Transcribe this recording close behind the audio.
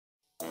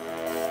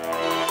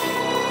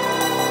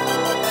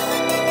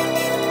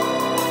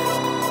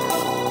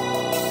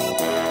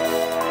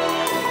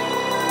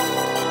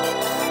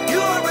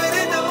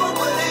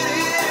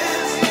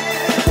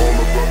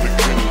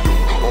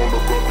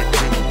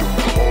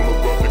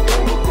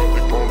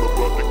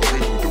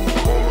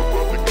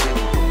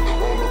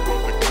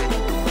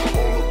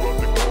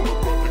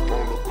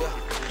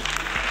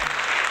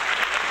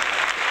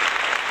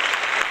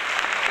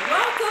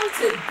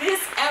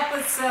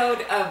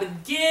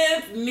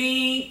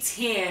Me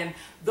 10.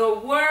 The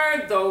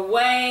Word, the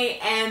Way,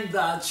 and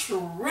the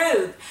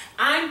Truth.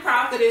 I'm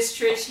Prophetess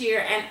Trish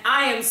here, and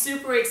I am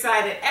super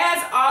excited,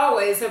 as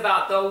always,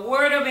 about the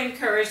word of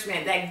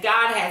encouragement that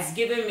God has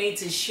given me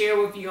to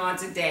share with you on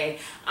today.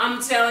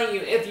 I'm telling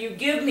you, if you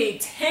give me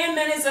 10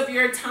 minutes of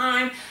your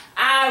time,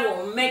 I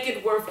will make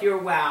it worth your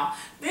while.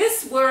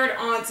 This word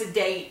on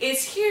today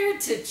is here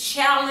to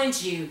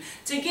challenge you,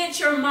 to get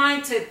your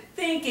mind to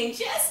thinking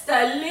just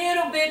a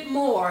little bit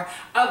more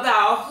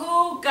about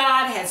who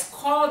God has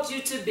called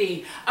you to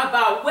be,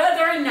 about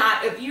whether or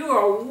not if you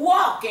are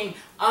walking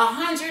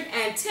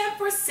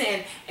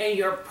 110% in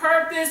your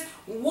purpose,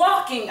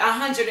 walking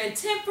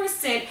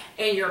 110%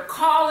 in your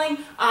calling,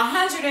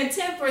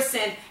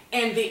 110%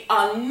 in the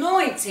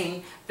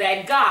anointing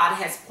that God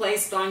has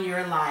placed on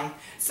your life.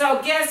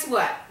 So guess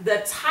what?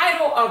 The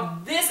title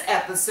of this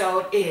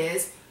episode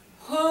is,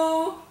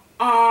 Who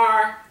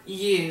Are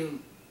You?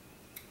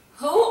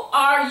 Who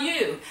are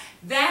you?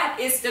 That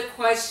is the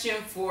question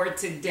for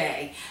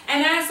today.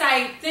 And as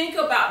I think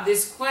about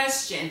this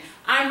question,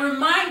 I'm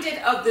reminded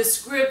of the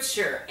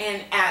scripture,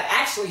 and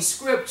actually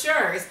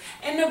scriptures,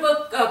 in the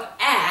book of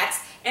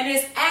Acts. And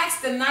it's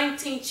Acts the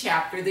 19th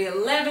chapter, the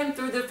 11th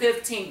through the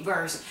 15th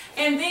verse.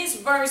 In these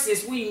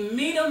verses, we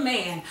meet a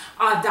man,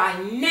 a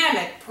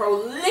dynamic,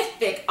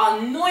 prolific,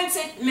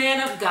 anointed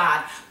man of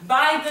God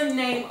by the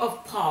name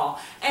of Paul.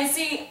 And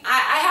see,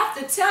 I have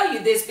to tell you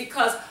this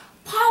because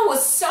Paul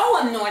was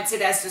so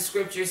anointed, as the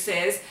scripture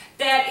says,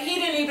 that he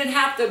didn't even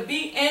have to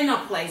be in a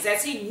place.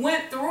 As he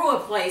went through a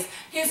place,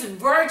 his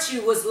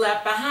virtue was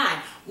left behind.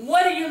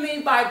 What do you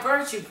mean by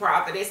virtue,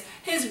 prophetess?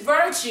 His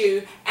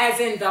virtue, as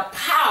in the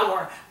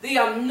power, the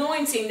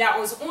anointing that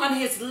was on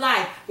his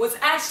life, was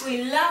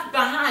actually left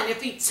behind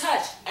if he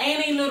touched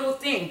any little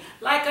thing,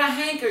 like a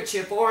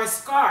handkerchief or a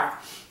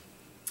scarf.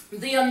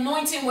 The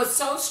anointing was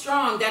so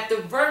strong that the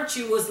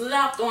virtue was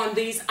left on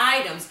these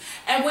items.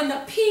 And when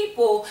the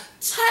people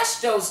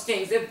touched those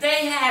things, if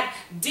they had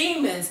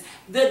demons,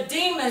 the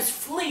demons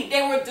flee.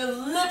 They were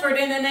delivered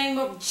in the name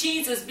of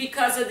Jesus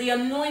because of the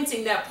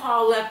anointing that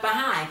Paul left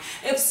behind.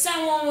 If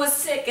someone was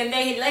sick and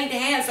they laid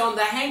hands on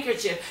the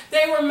handkerchief,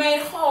 they were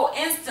made whole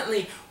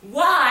instantly.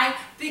 Why?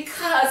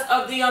 Because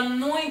of the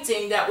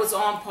anointing that was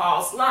on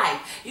Paul's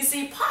life. You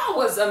see, Paul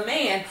was a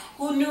man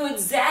who knew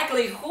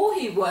exactly who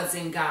he was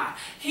in God.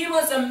 He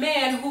was a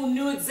man who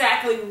knew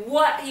exactly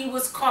what he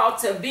was called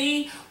to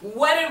be,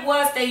 what it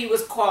was that he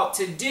was called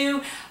to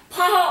do.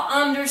 Paul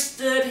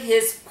understood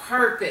his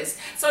purpose.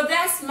 So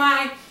that's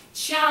my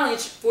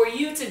challenge for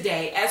you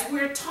today as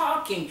we're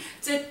talking,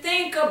 to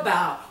think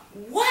about,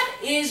 what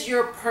is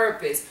your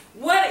purpose?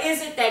 What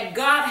is it that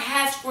God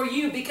has for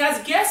you? Because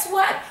guess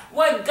what?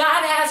 What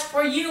God has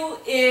for you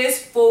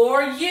is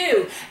for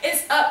you.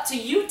 It's up to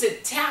you to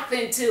tap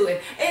into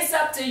it. It's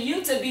up to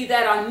you to be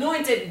that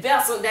anointed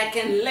vessel that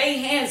can lay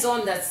hands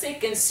on the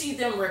sick and see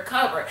them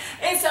recover.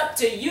 It's up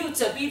to you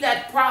to be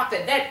that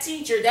prophet, that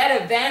teacher,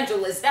 that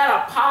evangelist,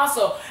 that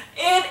apostle.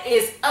 It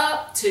is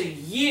up to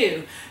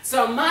you.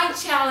 So my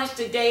challenge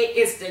today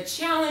is to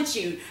challenge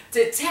you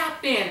to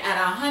tap in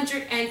at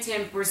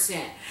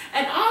 110%.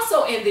 And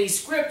also in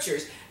these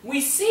scriptures, we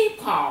see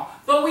Paul,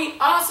 but we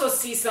also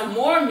see some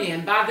more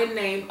men by the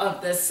name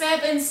of the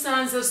 7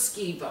 sons of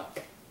Sceva.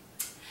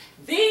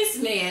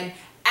 These men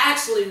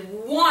actually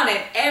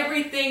wanted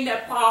everything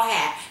that Paul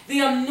had. The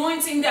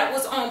anointing that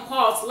was on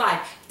Paul's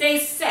life. They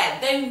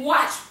sat, they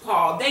watched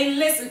Paul, they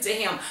listened to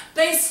him,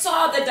 they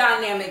saw the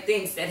dynamic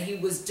things that he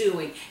was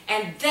doing,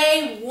 and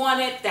they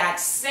wanted that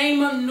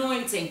same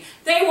anointing.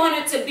 They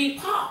wanted to be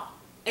Paul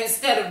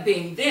instead of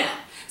being them.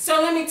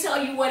 So let me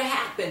tell you what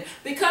happened.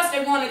 Because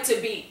they wanted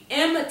to be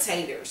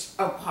imitators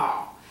of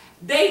Paul,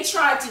 they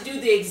tried to do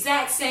the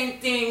exact same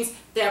things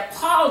that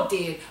Paul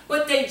did,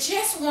 but they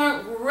just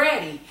weren't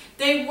ready.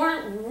 They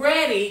weren't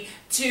ready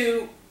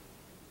to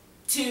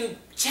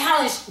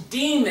challenge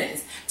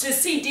demons, to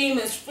see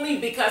demons flee,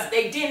 because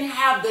they didn't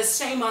have the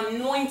same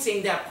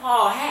anointing that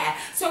Paul had.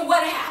 So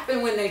what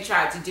happened when they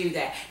tried to do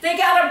that? They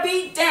got a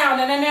beat down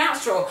in the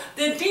natural.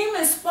 The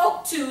demon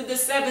spoke to the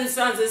 7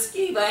 sons of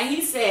Sceva, and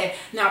he said,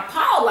 now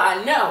Paul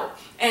I know,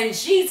 and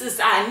Jesus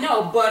I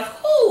know, but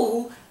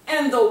who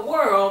in the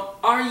world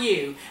are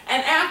you?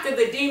 And after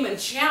the demon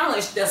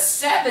challenged the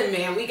 7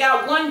 men, we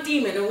got 1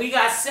 demon and we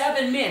got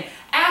 7 men.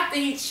 After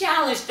he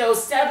challenged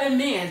those 7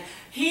 men,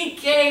 he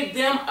gave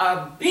them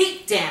a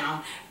beat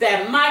down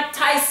that Mike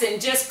Tyson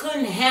just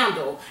couldn't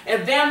handle.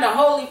 Evander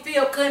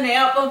Holyfield couldn't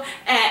help him.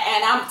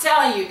 And I'm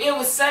telling you, it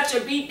was such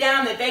a beat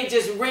down that they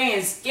just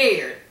ran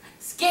scared.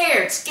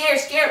 Scared.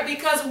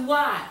 Because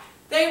why?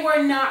 They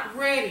were not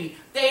ready.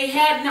 They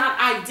had not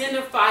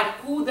identified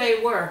who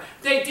they were.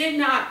 They did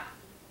not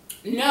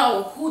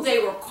know who they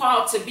were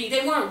called to be.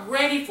 They weren't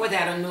ready for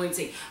that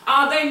anointing.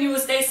 All they knew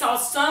is they saw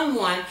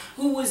someone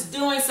who was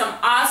doing some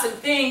awesome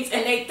things,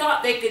 and they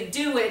thought they could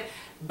do it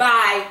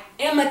by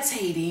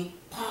imitating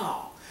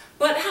Paul.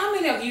 But how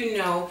many of you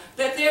know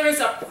that there is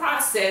a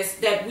process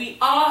that we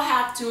all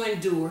have to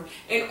endure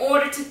in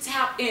order to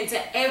tap into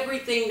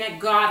everything that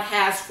God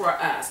has for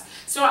us?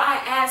 So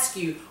I ask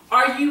you,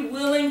 are you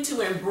willing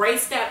to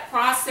embrace that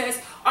process?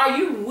 Are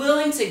you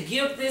willing to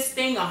give this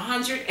thing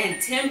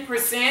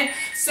 110%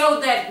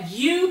 so that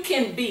you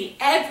can be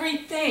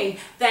everything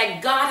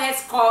that God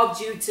has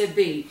called you to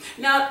be?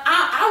 Now,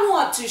 I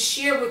want to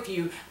share with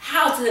you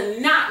how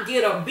to not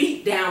get a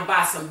beat down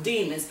by some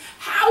demons.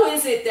 How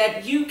is it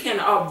that you can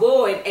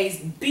avoid a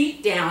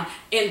beat down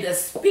in the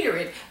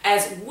spirit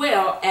as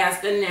well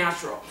as the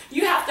natural?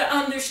 You have to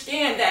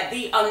understand that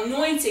the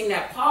anointing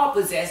that Paul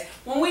possessed,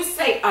 when we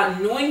say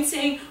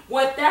anointing,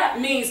 what that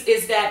means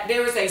is that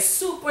there is a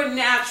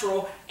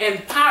supernatural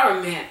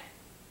empowerment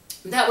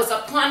that was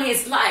upon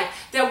his life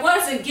that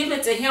wasn't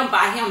given to him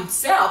by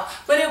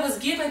himself, but it was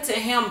given to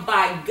him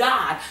by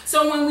God.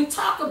 So when we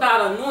talk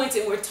about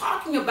anointing, we're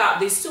talking about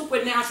the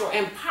supernatural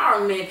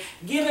empowerment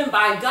given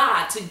by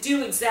God to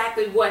do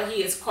exactly what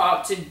he has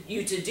called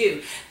you to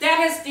do.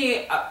 That is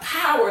the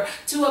power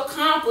to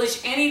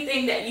accomplish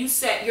anything that you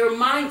set your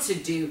mind to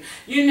do.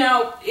 You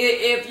know,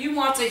 if you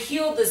want to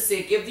heal the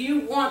sick, if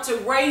you want to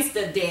raise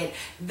the dead,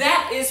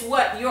 that is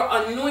what your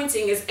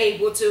anointing is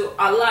able to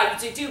allow you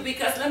to do.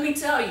 Because let me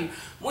tell you,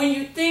 when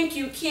you think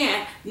you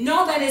can't,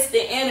 know that it's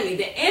the enemy.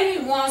 The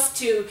enemy wants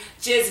to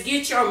just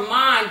get your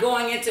mind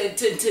going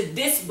into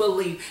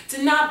disbelief,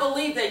 to not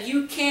believe that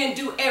you can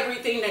do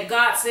everything that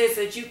God says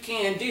that you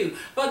can do.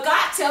 But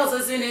God tells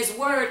us in his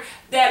word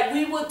that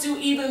we will do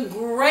even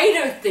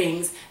greater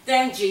things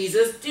than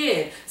Jesus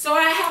did. So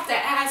I have to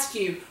ask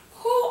you,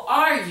 who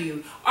are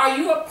you? Are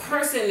you a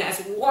person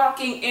that's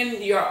walking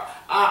in your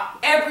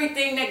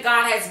everything that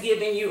God has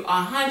given you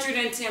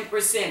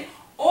 110%?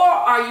 Or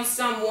are you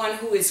someone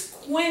who is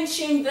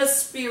quenching the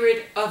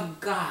Spirit of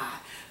God?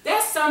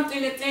 That's something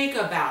to think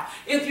about.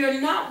 If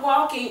you're not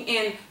walking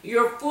in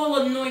your full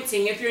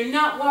anointing, if you're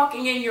not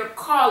walking in your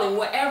calling,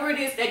 whatever it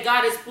is that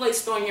God has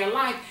placed on your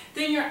life,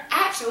 then you're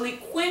actually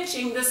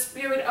quenching the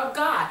Spirit of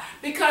God.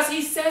 Because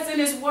he says in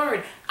his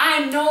word,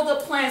 I know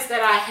the plans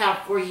that I have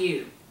for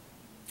you.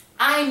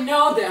 I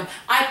know them.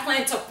 I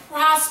plan to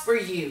prosper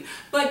you.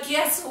 But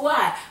guess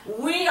what?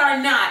 We are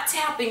not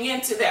tapping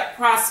into that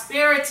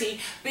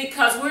prosperity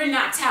because we're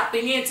not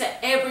tapping into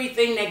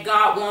everything that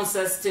God wants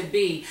us to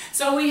be.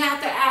 So we have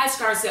to ask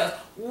ourselves,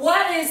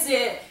 what is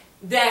it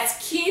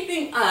that's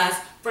keeping us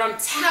from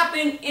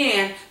tapping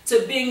in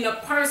to being the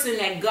person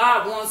that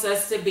God wants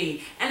us to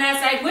be? And as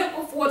I went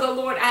before the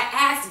Lord, I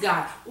asked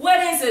God, what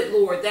is it,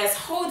 Lord, that's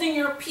holding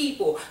your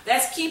people,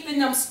 that's keeping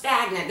them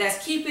stagnant,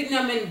 that's keeping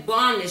them in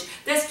bondage,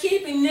 that's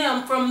keeping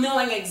them from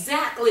knowing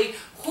exactly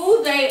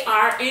who they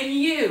are in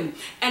you?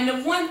 And the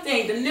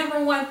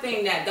number one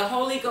thing that the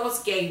Holy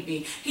Ghost gave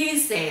me, he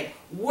said,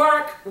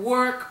 work,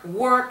 work,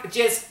 work,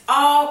 just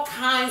all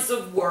kinds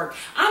of work.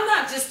 I'm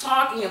not just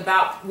talking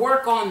about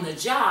work on the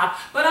job,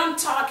 but I'm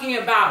talking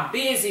about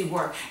busy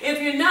work. If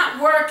you're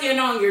not working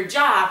on your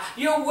job,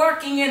 you're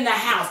working in the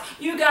house.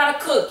 You got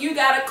to cook, you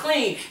got to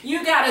clean,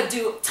 you got to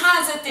do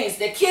tons of things.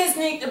 The kids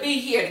need to be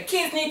here, the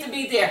kids need to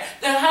be there,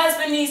 the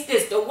husband needs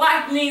this, the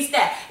wife needs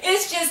that.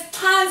 It's just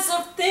tons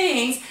of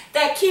things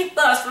that keep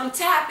us from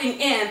tapping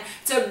in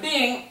to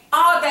being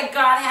all that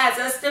God has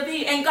us to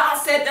be. And God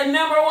said the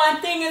number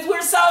one thing is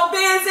we're so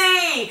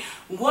busy.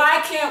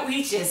 Why can't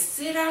we just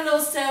sit our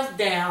little selves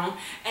down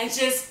and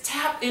just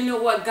tap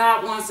into what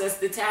God wants us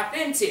to tap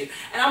into?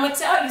 And I'm going to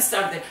tell you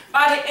something.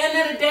 By the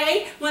end of the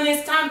day, when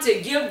it's time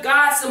to give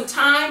God some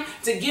time,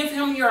 to give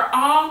him your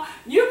all,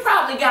 you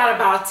probably got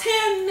about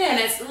 10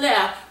 minutes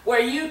left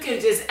where you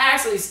can just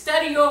actually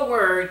study your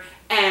word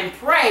and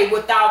pray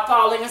without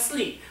falling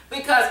asleep.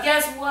 Because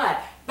guess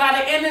what? By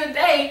the end of the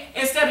day,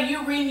 instead of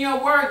you reading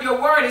your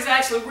word is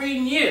actually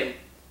reading you.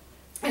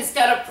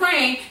 Instead of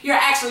praying, you're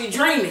actually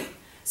dreaming.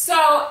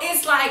 So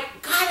it's like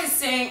God is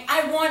saying,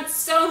 I want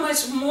so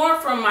much more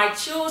from my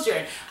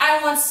children.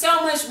 I want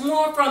so much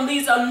more from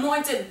these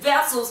anointed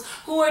vessels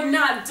who are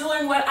not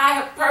doing what I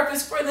have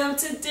purposed for them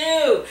to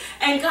do.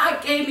 And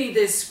God gave me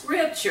this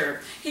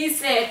scripture. He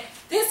said,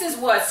 this is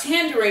what's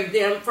hindering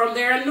them from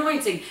their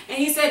anointing. And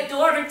he said,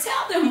 daughter,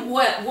 tell them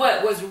what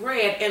was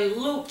read in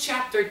Luke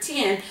chapter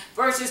 10,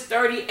 verses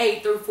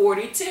 38 through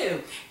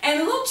 42.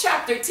 And Luke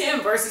chapter 10,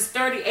 verses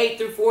 38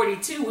 through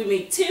 42, we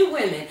meet two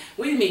women.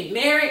 We meet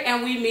Mary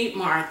and we meet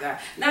Martha.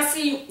 Now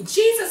see,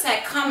 Jesus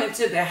had come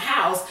into the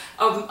house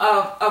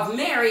of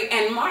Mary,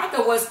 and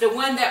Martha was the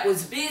one that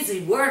was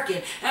busy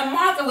working. And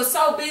Martha was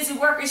so busy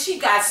working, she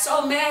got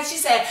so mad. She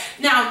said,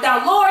 now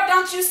Lord,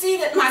 don't you see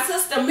that my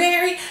sister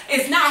Mary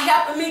is not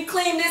helping me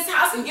clean this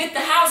house and get the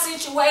house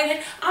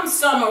situated? I'm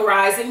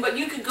summarizing, but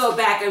you could go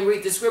back and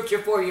read the scripture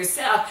for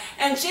yourself.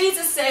 And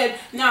Jesus said,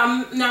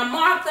 now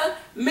Martha,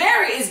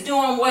 Mary is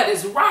doing what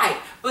is right,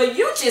 but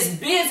you just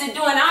busy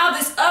doing all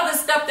this other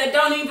stuff that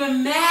don't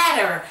even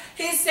matter.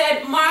 He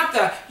said,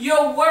 Martha,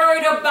 you're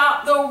worried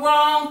about the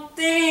wrong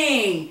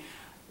thing.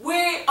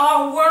 We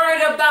are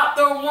worried about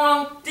the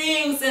wrong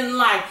things in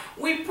life.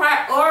 We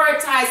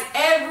prioritize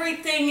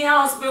everything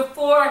else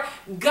before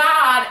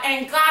God.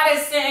 And God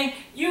is saying,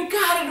 you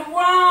got it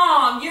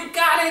wrong. You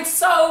got it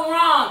so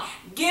wrong.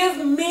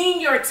 Give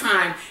me your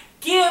time.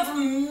 Give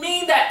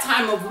me that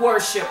time of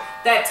worship,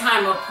 that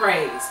time of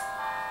praise.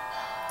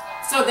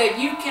 so that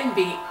you can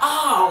be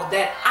all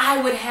that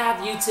I would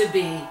have you to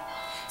be.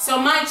 So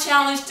my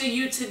challenge to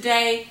you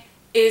today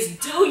is,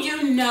 do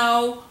you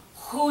know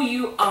who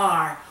you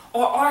are?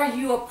 Or are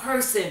you a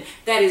person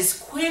that is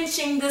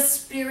quenching the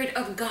Spirit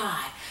of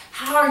God?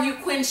 How are you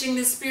quenching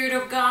the Spirit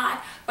of God?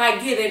 By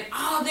giving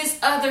all this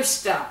other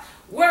stuff,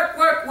 work,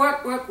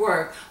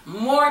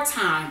 more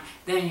time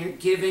than you're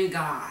giving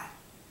God.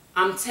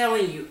 I'm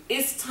telling you,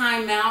 it's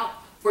time out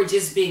for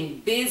just being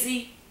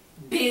busy,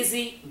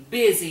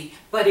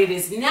 but it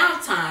is now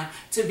time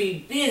to be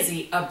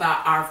busy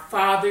about our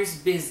Father's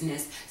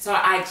business. So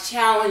I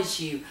challenge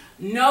you,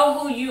 know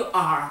who you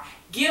are.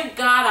 Give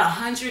God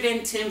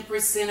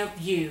 110%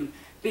 of you,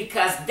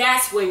 because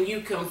that's when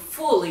you can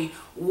fully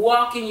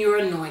walk in your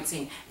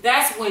anointing.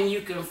 That's when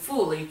you can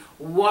fully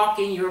walk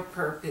in your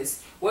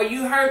purpose. Well,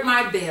 you heard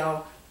my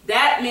bell.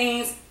 That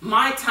means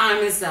my time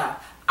is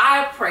up.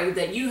 I pray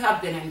that you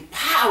have been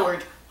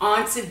empowered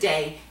on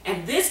today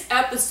and this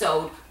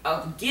episode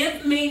of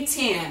Give Me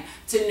 10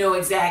 to know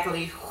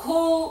exactly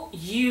who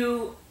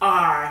you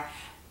are.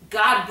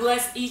 God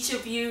bless each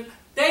of you.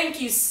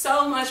 Thank you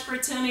so much for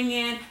tuning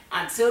in.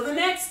 Until the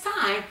next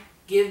time,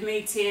 Give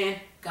Me 10.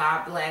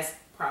 God bless.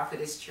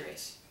 Prophetess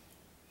Trish.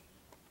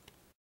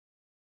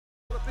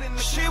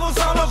 She was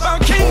all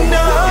about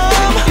kingdom.